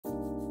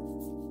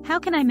How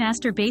can I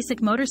master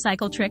basic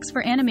motorcycle tricks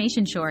for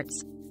animation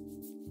shorts?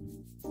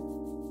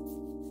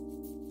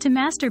 To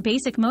master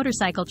basic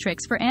motorcycle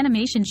tricks for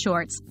animation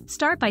shorts,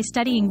 start by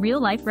studying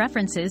real-life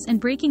references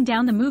and breaking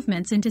down the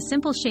movements into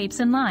simple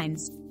shapes and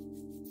lines.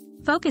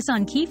 Focus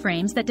on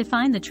keyframes that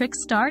define the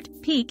trick's start,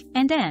 peak,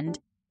 and end.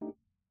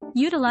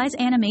 Utilize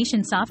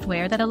animation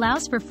software that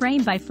allows for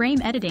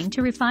frame-by-frame editing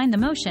to refine the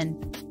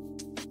motion.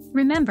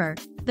 Remember,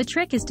 the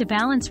trick is to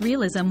balance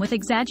realism with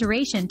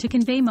exaggeration to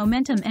convey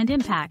momentum and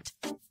impact.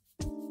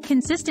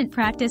 Consistent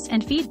practice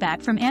and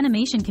feedback from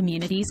animation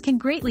communities can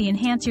greatly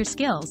enhance your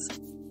skills.